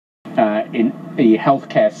in the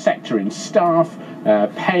healthcare sector, in staff,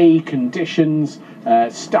 pay, conditions,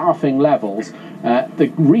 staffing levels,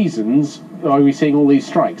 the reasons why we're seeing all these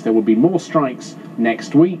strikes. There will be more strikes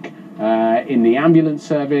next week in the ambulance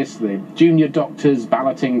service, the junior doctors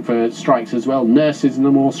balloting for strikes as well, nurses,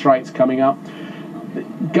 no more strikes coming up. The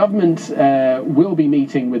government will be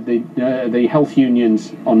meeting with the health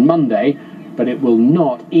unions on Monday, but it will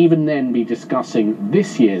not even then be discussing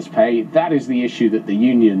this year's pay. That is the issue that the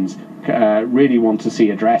unions really want to see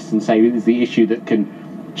addressed and say is the issue that can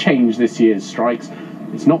change this year's strikes.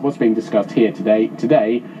 It's not what's being discussed here today.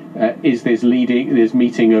 Today is this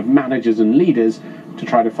meeting of managers and leaders to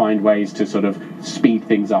try to find ways to sort of speed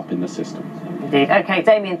things up in the system. Indeed. OK,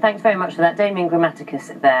 Damien, thanks very much for that. Damien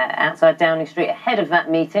Grammaticus there outside Downing Street ahead of that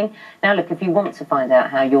meeting. Now, look, if you want to find out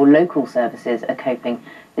how your local services are coping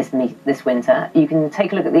this winter, you can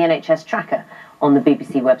take a look at the NHS tracker on the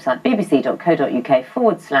BBC website, bbc.co.uk/news.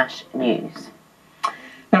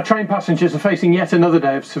 Now, train passengers are facing yet another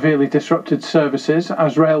day of severely disrupted services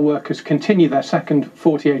as rail workers continue their second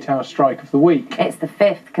 48-hour strike of the week. It's the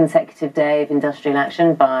 5th consecutive day of industrial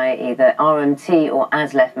action by either RMT or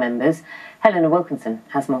ASLEF members. Helena Wilkinson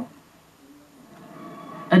has more.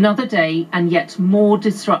 Another day and yet more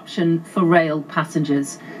disruption for rail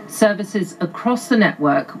passengers. Services across the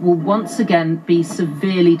network will once again be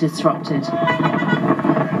severely disrupted.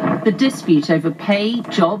 The dispute over pay,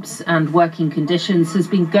 jobs and working conditions has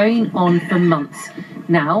been going on for months.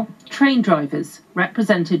 Now, train drivers,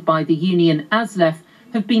 represented by the union ASLEF,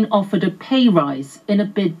 have been offered a pay rise in a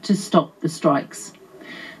bid to stop the strikes.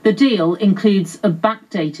 The deal includes a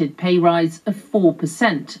backdated pay rise of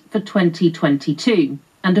 4% for 2022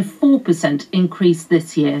 and a 4% increase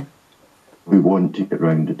this year. We want to get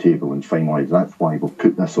round the table and finalise. That's why we'll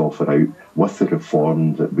put this offer out with the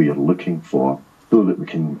reform that we are looking for, so that we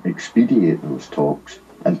can expedite those talks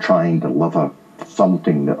and try and deliver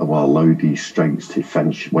something that will allow these strikes to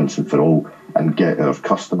finish once and for all and get our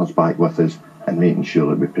customers back with us and making sure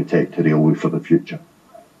that we protect the railway for the future.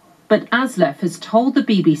 But ASLEF has told the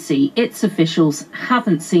BBC its officials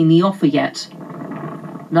haven't seen the offer yet.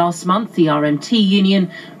 Last month, the RMT union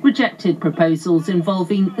rejected proposals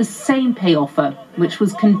involving the same pay offer, which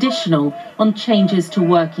was conditional on changes to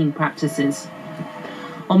working practices.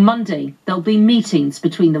 On Monday, there'll be meetings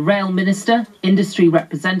between the rail minister, industry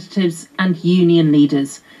representatives and union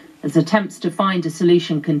leaders. As attempts to find a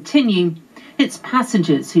solution continue, it's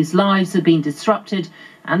passengers whose lives have been disrupted,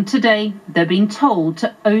 and today they're being told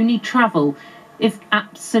to only travel if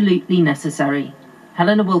absolutely necessary.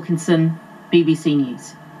 Helena Wilkinson, BBC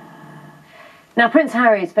News. Now, Prince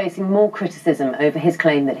Harry is facing more criticism over his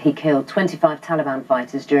claim that he killed 25 Taliban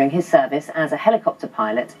fighters during his service as a helicopter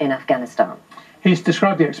pilot in Afghanistan. He's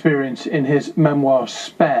described the experience in his memoir,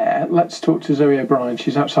 Spare. Let's talk to Zoie O'Brien.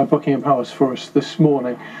 She's outside Buckingham Palace for us this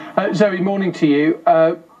morning. Zoe, morning to you.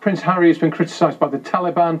 Prince Harry has been criticised by the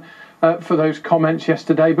Taliban for those comments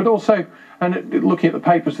yesterday, but also, and looking at the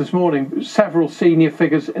papers this morning, several senior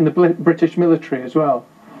figures in the British military as well.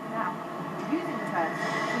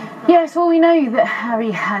 Yes, well, we know that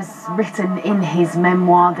Harry has written in his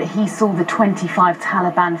memoir that he saw the 25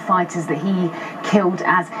 Taliban fighters that he killed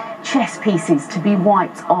as chess pieces to be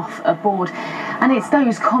wiped off a board. And it's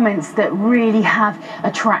those comments that really have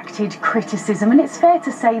attracted criticism. And it's fair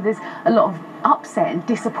to say there's a lot of upset and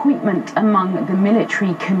disappointment among the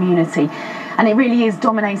military community. And it really is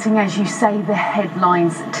dominating, as you say, the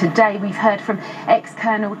headlines today. We've heard from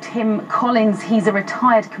ex-Colonel Tim Collins. He's a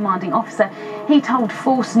retired commanding officer. He told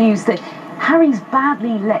Force News that Harry's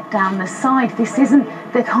badly let down the side. This isn't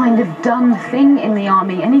the kind of done thing in the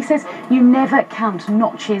army. And he says you never count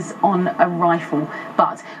notches on a rifle.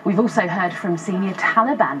 But we've also heard from senior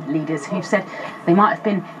Taliban leaders who've said they might have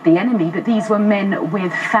been the enemy, but these were men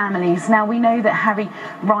with families. Now, we know that Harry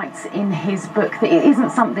writes in his book that it isn't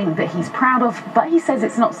something that he's proud of, but he says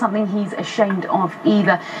it's not something he's ashamed of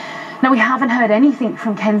either. Now, we haven't heard anything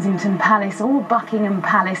from Kensington Palace or Buckingham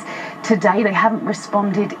Palace today. They haven't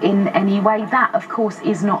responded in any way. That, of course,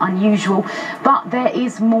 is not unusual, but there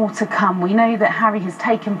is more to come. We know that Harry has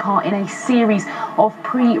taken part in a series of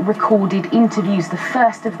pre-recorded interviews. The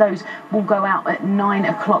first of those will go out at 9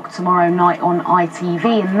 o'clock tomorrow night on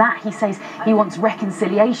ITV, and that, he says, he wants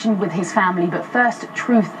reconciliation with his family, but first,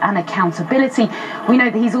 truth and accountability. We know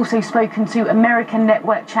that he's also spoken to American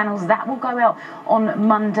network channels. That will go out on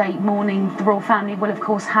Monday morning. The royal family will, of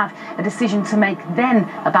course, have a decision to make then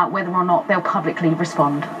about whether or not they'll publicly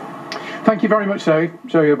respond. Thank you very much, Zoe.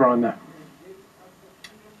 Zoe O'Brien there.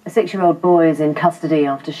 A 6-year-old boy is in custody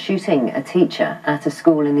after shooting a teacher at a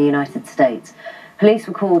school in the United States. Police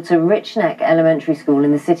were called to Rich Neck Elementary School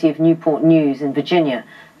in the city of Newport News in Virginia.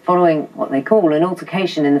 following what they call an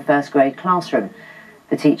altercation in the first grade classroom.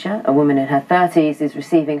 The teacher, a woman in her 30s, is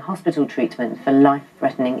receiving hospital treatment for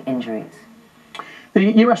life-threatening injuries.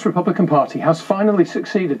 The US Republican Party has finally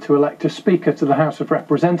succeeded to elect a Speaker to the House of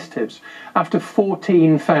Representatives after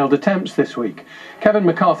 14 failed attempts this week. Kevin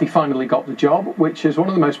McCarthy finally got the job, which is one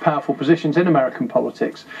of the most powerful positions in American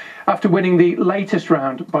politics, after winning the latest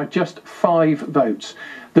round by just 5 votes.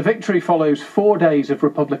 The victory follows 4 days of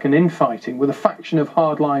Republican infighting, with a faction of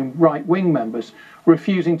hardline right-wing members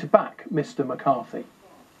refusing to back Mr. McCarthy.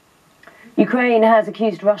 Ukraine has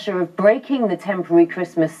accused Russia of breaking the temporary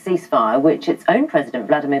Christmas ceasefire, which its own President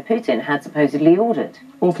Vladimir Putin had supposedly ordered.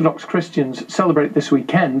 Orthodox Christians celebrate this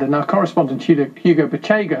weekend, and our correspondent Hugo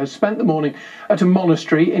Bachega has spent the morning at a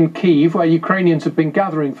monastery in Kyiv, where Ukrainians have been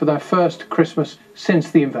gathering for their first Christmas since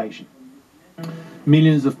the invasion.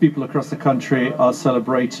 Millions of people across the country are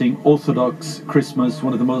celebrating Orthodox Christmas,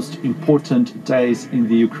 one of the most important days in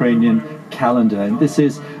the Ukrainian calendar. And this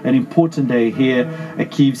is an important day here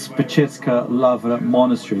at Kyiv's Pechetska Lavra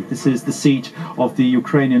Monastery. This is the seat of the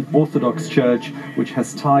Ukrainian Orthodox Church, which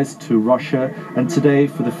has ties to Russia. And today,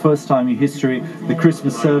 for the first time in history, the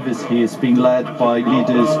Christmas service here is being led by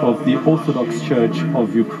leaders of the Orthodox Church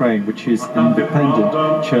of Ukraine, which is an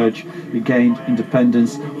independent church. It gained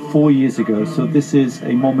independence 4 years ago. So this is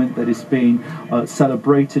a moment that is being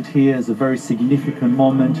celebrated here as a very significant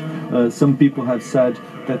moment. Some people have said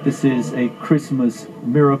that this is a Christmas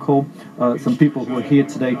miracle. Some people who are here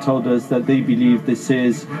today told us that they believe this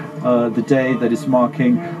is the day that is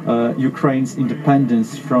marking Ukraine's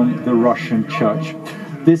independence from the Russian church.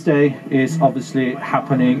 This day is obviously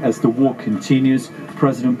happening as the war continues.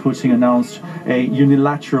 President Putin announced a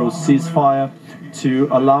unilateral ceasefire to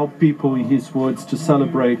allow people, in his words, to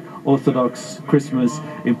celebrate Orthodox Christmas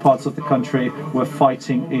in parts of the country where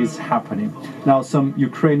fighting is happening. Now, some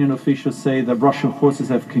Ukrainian officials say that Russian forces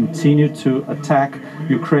have continued to attack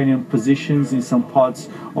Ukrainian positions in some parts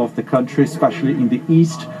of the country, especially in the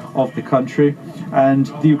east of the country. And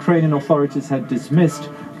the Ukrainian authorities had dismissed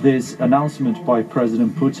this announcement by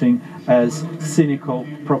President Putin as cynical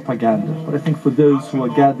propaganda. But I think for those who are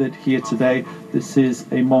gathered here today, this is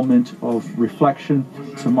a moment of reflection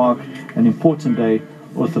to mark an important day,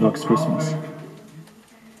 Orthodox Christmas.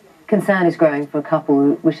 Concern is growing for a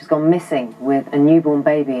couple which has gone missing with a newborn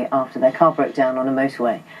baby after their car broke down on a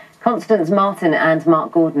motorway. Constance Martin and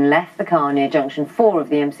Mark Gordon left the car near junction 4 of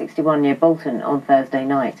the M61 near Bolton on Thursday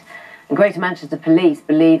night. And Greater Manchester Police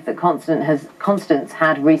believe that Constance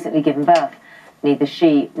had recently given birth. Neither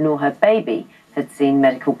she nor her baby had seen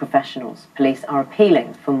medical professionals. Police are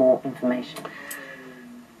appealing for more information.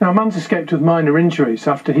 Now, a man's escaped with minor injuries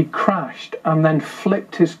after he crashed and then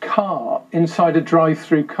flipped his car inside a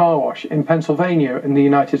drive-through car wash in Pennsylvania in the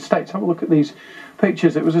United States. Have a look at these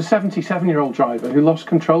pictures. It was a 77-year-old driver who lost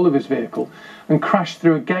control of his vehicle and crashed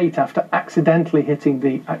through a gate after accidentally hitting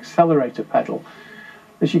the accelerator pedal.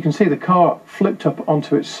 As you can see, the car flipped up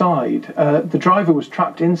onto its side. The driver was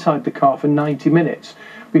trapped inside the car for 90 minutes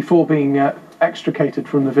before being extricated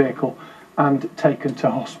from the vehicle and taken to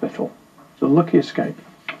hospital. It's a lucky escape.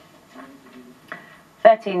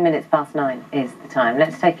 13 minutes past 9 is the time.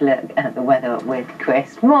 Let's take a look at the weather with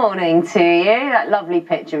Chris. Morning to you. That lovely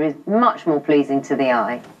picture is much more pleasing to the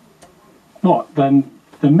eye. What, than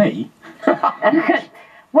me?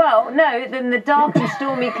 Well, no, than the dark and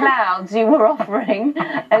stormy clouds you were offering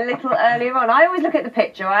a little earlier on. I always look at the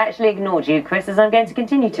picture. I actually ignored you, Chris, as I'm going to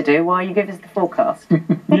continue to do while you give us the forecast.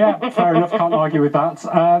 Yeah, fair enough. Can't argue with that.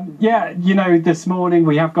 Yeah, you know, this morning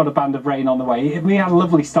we have got a band of rain on the way. We had a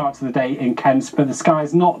lovely start to the day in Kent, but the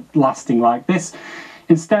sky's not lasting like this.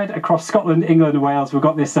 Instead, across Scotland, England and Wales, we've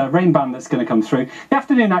got this rain band that's going to come through. The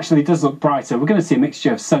afternoon actually does look brighter. We're going to see a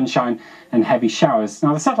mixture of sunshine and heavy showers.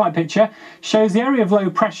 Now, the satellite picture shows the area of low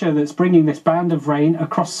pressure that's bringing this band of rain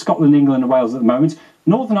across Scotland, England and Wales at the moment.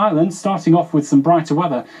 Northern Ireland starting off with some brighter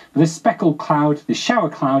weather. But this speckled cloud, this shower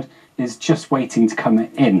cloud, is just waiting to come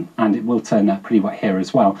in, and it will turn pretty wet here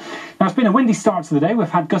as well. Now, it's been a windy start to the day. We've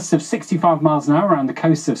had gusts of 65 miles an hour around the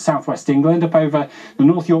coasts of southwest England, up over the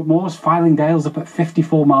North York Moors, Fylingdales up at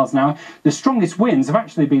 54 miles an hour. The strongest winds have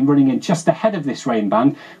actually been running in just ahead of this rain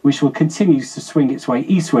band, which will continue to swing its way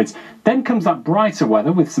eastwards. Then comes that brighter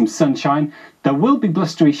weather with some sunshine. There will be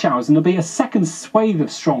blustery showers, and there'll be a second swathe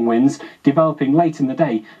of strong winds developing late in the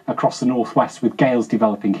day across the northwest, with gales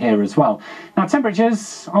developing here as well. Now,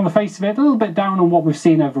 temperatures on the face of it a little bit down on what we've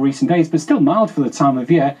seen over recent days, but still mild for the time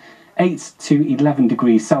of year, 8 to 11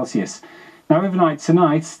 degrees Celsius. Now, overnight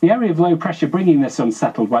tonight, the area of low pressure bringing this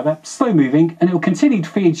unsettled weather, slow moving, and it will continue to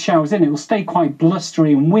feed showers in. It will stay quite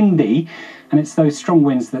blustery and windy, and it's those strong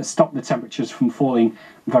winds that stop the temperatures from falling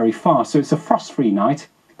very far. So it's a frost-free night.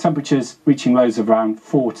 temperatures reaching lows of around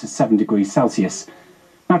 4 to 7 degrees Celsius.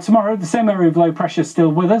 Now tomorrow, the same area of low pressure is still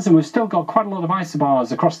with us, and we've still got quite a lot of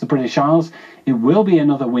isobars across the British Isles. It will be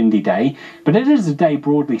another windy day, but it is a day,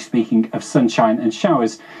 broadly speaking, of sunshine and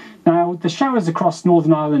showers. Now, the showers across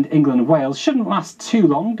Northern Ireland, England and Wales shouldn't last too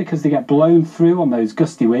long because they get blown through on those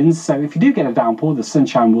gusty winds, so if you do get a downpour, the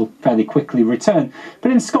sunshine will fairly quickly return.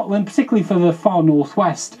 But in Scotland, particularly for the far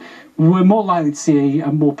northwest, we're more likely to see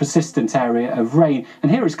a more persistent area of rain,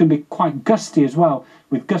 and here it's going to be quite gusty as well,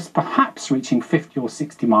 with gusts perhaps reaching 50 or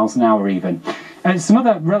 60 miles an hour even. And it's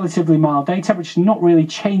another relatively mild day, temperature not really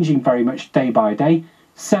changing very much day by day,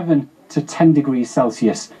 7 to 10 degrees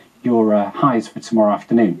Celsius, your highs for tomorrow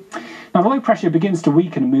afternoon. Now the low pressure begins to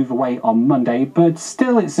weaken and move away on Monday, but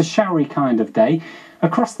still it's a showery kind of day.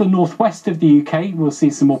 Across the northwest of the UK, we'll see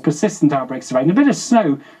some more persistent outbreaks of rain. A bit of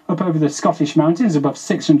snow up over the Scottish mountains above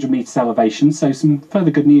 600 metres elevation, so some further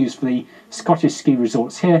good news for the Scottish ski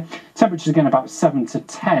resorts here. Temperatures again about 7 to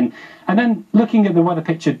 10. And then looking at the weather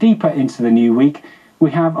picture deeper into the new week, we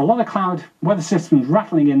have a lot of cloud, weather systems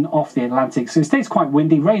rattling in off the Atlantic, so it stays quite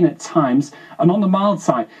windy, rain at times, and on the mild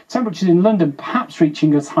side, temperatures in London perhaps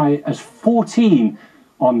reaching as high as 14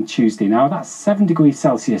 on Tuesday. Now that's 7 degrees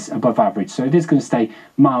Celsius above average, so it is going to stay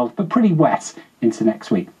mild but pretty wet into next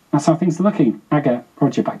week. That's how things are looking. Aga,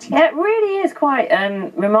 Roger, back to you. Yeah, it really is quite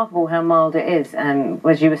remarkable how mild it is,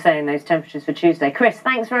 as you were saying, those temperatures for Tuesday. Chris,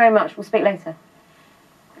 thanks very much. We'll speak later.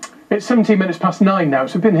 It's 17 minutes past 9 now,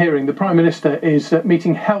 so we've been hearing the Prime Minister is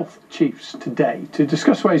meeting health chiefs today to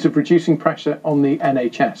discuss ways of reducing pressure on the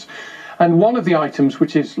NHS. And one of the items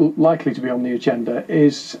which is likely to be on the agenda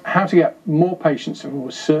is how to get more patients, and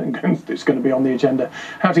we're certain it's going to be on the agenda,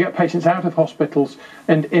 how to get patients out of hospitals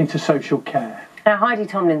and into social care. Now, Heidi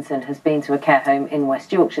Tomlinson has been to a care home in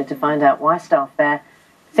West Yorkshire to find out why staff there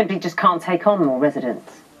simply just can't take on more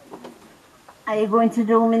residents. Are you going to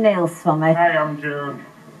do my nails for me? Hi, I'm June.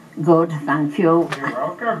 Good, thank you. You're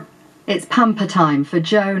welcome. It's pamper time for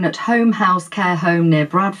Joan at Home House Care Home near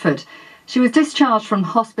Bradford. She was discharged from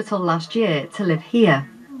hospital last year to live here.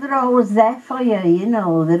 They're always there for you, you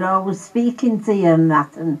know. They're always speaking to you and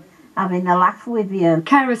that and having a laugh with you.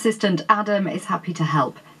 Care assistant Adam is happy to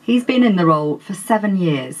help. He's been in the role for 7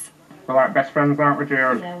 years. We're like best friends, aren't we,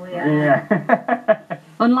 June? Yeah, we are. Yeah.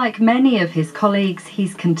 Unlike many of his colleagues,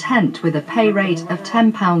 he's content with a pay rate of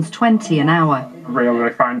 £10.20 an hour. I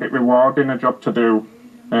really find it rewarding, a job to do.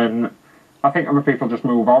 And I think other people just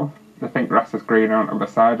move on. They think grass is greener on the other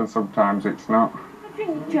side, and sometimes it's not. A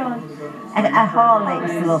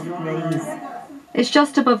Horlicks, love, please. It's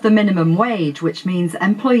just above the minimum wage, which means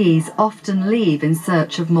employees often leave in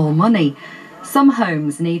search of more money. Some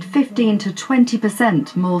homes need 15 to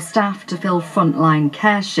 20% more staff to fill frontline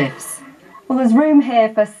care shifts. Well, there's room here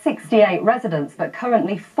for 68 residents, but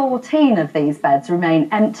currently 14 of these beds remain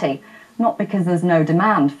empty. Not because there's no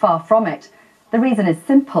demand, far from it. The reason is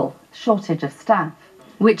simple: shortage of staff.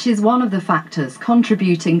 Which is one of the factors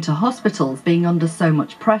contributing to hospitals being under so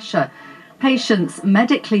much pressure. Patients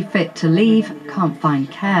medically fit to leave can't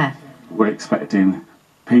find care. We're expecting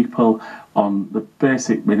people on the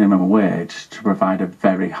basic minimum wage to provide a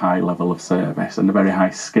very high level of service and a very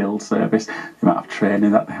high skilled service, the amount of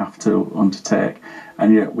training that they have to undertake,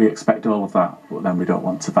 and yet we expect all of that, but then we don't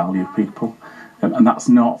want to value people. And that's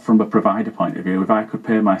not from a provider point of view. If I could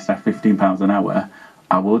pay my staff £15 an hour,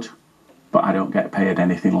 I would, but I don't get paid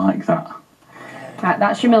anything like that. Right,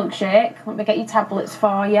 that's your milkshake. Let me get your tablets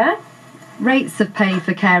for you. Rates of pay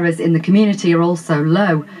for carers in the community are also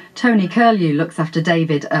low. Tony Curlew looks after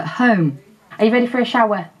David at home. Are you ready for a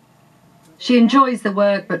shower? She enjoys the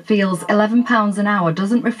work but feels £11 an hour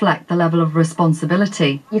doesn't reflect the level of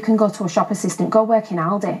responsibility. You can go to a shop assistant, go work in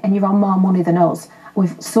Aldi, and you're on more money than us,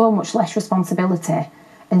 with so much less responsibility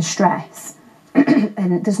and stress.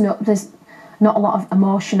 And there's not a lot of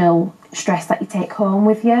emotional stress that you take home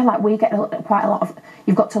with you. Like, we get quite a lot of,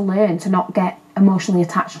 you've got to learn to not get emotionally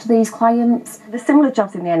attached to these clients. The similar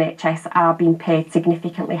jobs in the NHS are being paid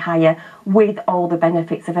significantly higher with all the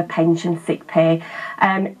benefits of a pension, sick pay.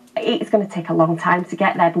 It's going to take a long time to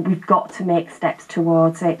get there, but we've got to make steps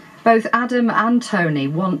towards it. Both Adam and Tony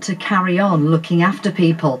want to carry on looking after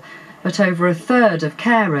people, but over a third of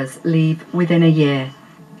carers leave within a year.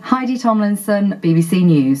 Heidi Tomlinson, BBC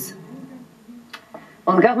News.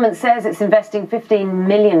 Well, the government says it's investing £15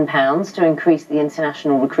 million to increase the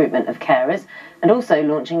international recruitment of carers. and also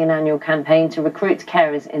launching an annual campaign to recruit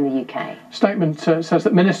carers in the UK. Statement says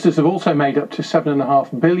that ministers have also made up to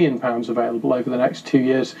 £7.5 billion available over the next 2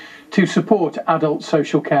 years to support adult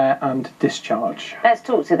social care and discharge. Let's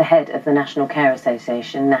talk to the head of the National Care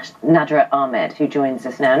Association, Nadra Ahmed, who joins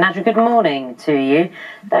us now. Nadra, good morning to you.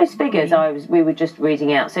 Those figures we were just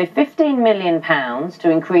reading out. So £15 million to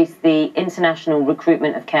increase the international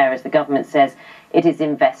recruitment of carers, the government says it is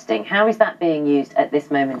investing. How is that being used at this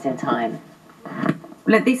moment in time?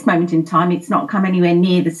 Well, at this moment in time, it's not come anywhere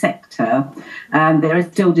near the sector. There are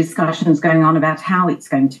still discussions going on about how it's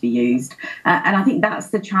going to be used. And I think that's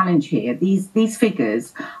the challenge here. These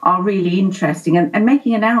figures are really interesting, and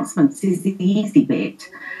making announcements is the easy bit.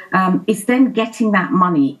 It's then getting that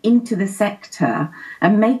money into the sector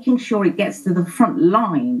and making sure it gets to the front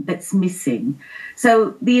line that's missing.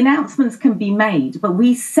 So the announcements can be made, but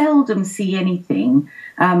we seldom see anything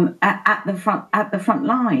at the front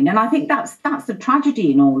line. And I think that's the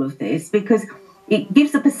tragedy in all of this, because it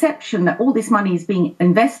gives the perception that all this money is being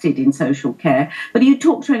invested in social care, but you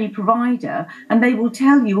talk to any provider and they will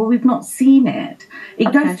tell you, well, we've not seen it.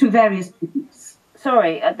 It goes through various groups.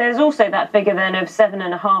 Sorry, there's also that figure then of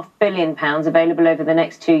 £7.5 billion available over the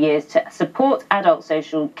next 2 years to support adult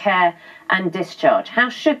social care and discharge. How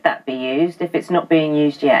should that be used if it's not being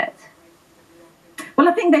used yet? Well,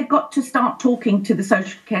 I think they've got to start talking to the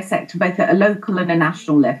social care sector, both at a local and a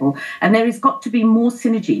national level. And there has got to be more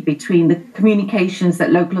synergy between the communications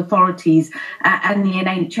that local authorities and the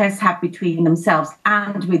NHS have between themselves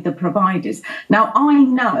and with the providers. Now, I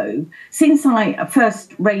know since I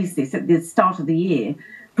first raised this at the start of the year,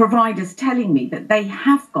 providers telling me that they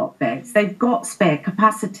have got beds, they've got spare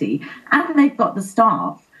capacity, and they've got the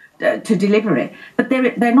staff to deliver it, but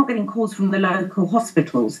they're not getting calls from the local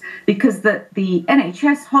hospitals, because the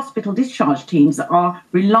NHS hospital discharge teams are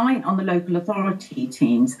reliant on the local authority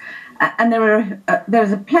teams, and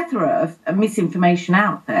there's a plethora of misinformation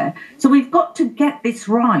out there. So we've got to get this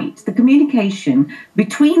right. The communication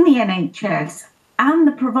between the NHS and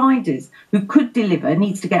the providers who could deliver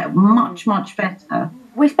needs to get much, much better.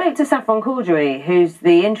 We spoke to Saffron Cordery, who's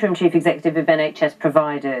the interim chief executive of NHS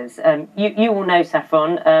providers. You all know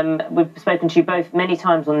Saffron. We've spoken to you both many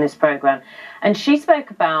times on this programme. And she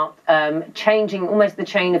spoke about changing almost the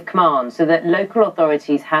chain of command so that local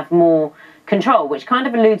authorities have more control, which kind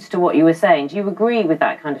of alludes to what you were saying. Do you agree with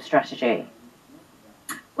that kind of strategy?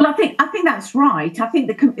 Well, I think that's right. I think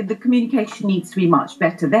the communication needs to be much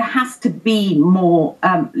better. There has to be more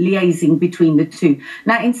liaising between the two.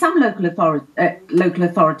 Now, in some local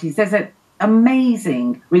authorities, there's an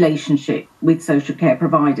amazing relationship with social care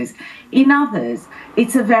providers. In others,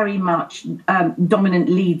 it's a very much dominant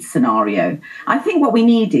lead scenario. I think what we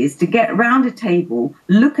need is to get around a table,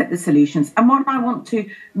 look at the solutions. And what I want to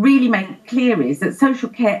really make clear is that social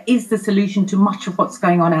care is the solution to much of what's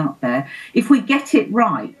going on out there. If we get it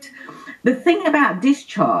right. The thing about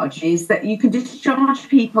discharge is that you can discharge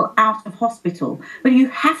people out of hospital, but you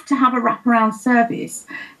have to have a wraparound service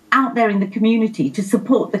out there in the community to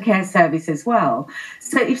support the care service as well.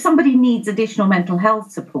 So if somebody needs additional mental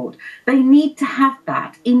health support, they need to have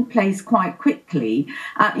that in place quite quickly.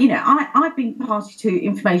 I've been party to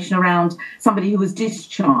information around somebody who was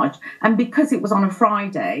discharged, and because it was on a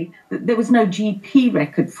Friday, there was no GP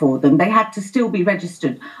record for them. They had to still be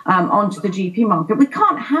registered onto the GP market. We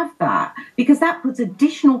can't have that, because that puts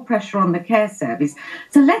additional pressure on the care service.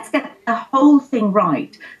 So let's get the whole thing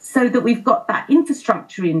right so that we've got that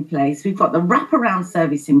infrastructure in place, we've got the wraparound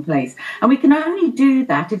service in place, and we can only do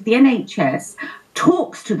that if the NHS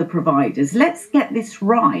talks to the providers. Let's get this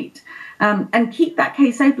right and keep that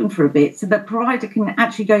case open for a bit so that provider can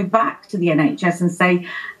actually go back to the NHS and say,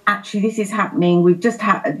 actually, this is happening.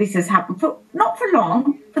 This has happened for not for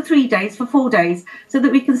long, for 3 days, for 4 days, so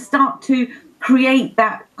that we can start to create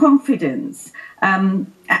that confidence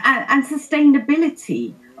and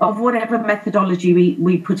sustainability of whatever methodology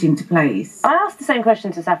we put into place. I asked the same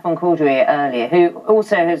question to Saffron Cordery earlier, who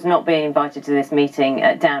also has not been invited to this meeting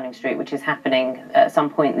at Downing Street, which is happening at some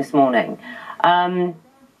point this morning. You've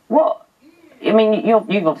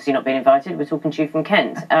obviously not been invited. We're talking to you from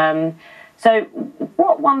Kent. So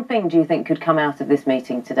what one thing do you think could come out of this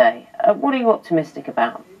meeting today? What are you optimistic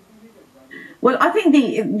about? Well, I think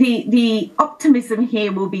the optimism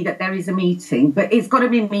here will be that there is a meeting, but it's got to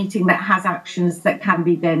be a meeting that has actions that can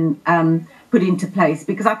be then put into place,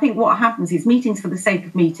 because I think what happens is meetings for the sake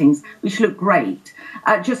of meetings, which look great,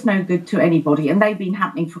 just no good to anybody, and they've been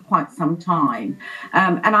happening for quite some time.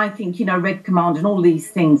 And I think, you know, Red Command and all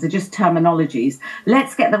these things are just terminologies.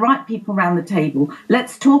 Let's get the right people around the table.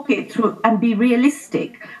 Let's talk it through and be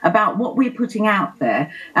realistic about what we're putting out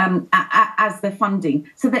there as the funding,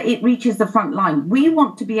 so that it reaches the front line. We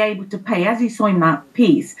want to be able to pay, as you saw in that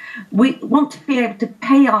piece, we want to be able to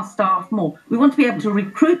pay our staff more. We want to be able to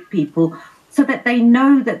recruit people so that they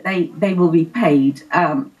know that they will be paid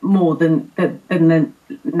more than the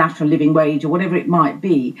national living wage or whatever it might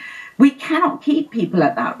be. We cannot keep people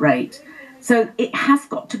at that rate. So it has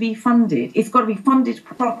got to be funded. It's got to be funded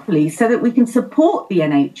properly so that we can support the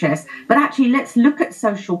NHS. But actually, let's look at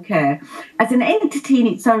social care as an entity in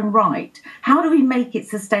its own right. How do we make it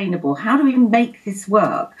sustainable? How do we make this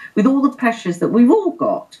work with all the pressures that we've all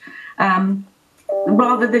got?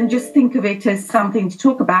 Rather than just think of it as something to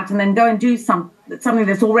talk about and then go and do something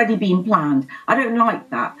that's already been planned. I don't like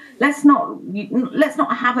that. Let's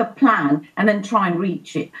not have a plan and then try and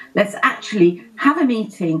reach it. Let's actually have a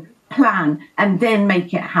meeting, plan, and then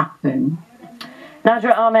make it happen.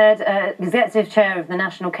 Nadra Ahmed, Executive Chair of the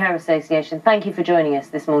National Care Association, thank you for joining us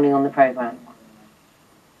this morning on the programme.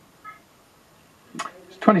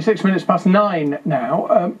 26 minutes past 9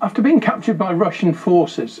 now. After being captured by Russian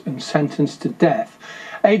forces and sentenced to death,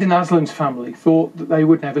 Aidan Aslan's family thought that they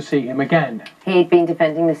would never see him again. He'd been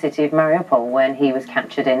defending the city of Mariupol when he was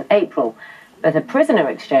captured in April, but a prisoner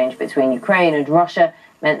exchange between Ukraine and Russia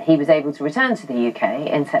meant he was able to return to the UK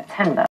in September.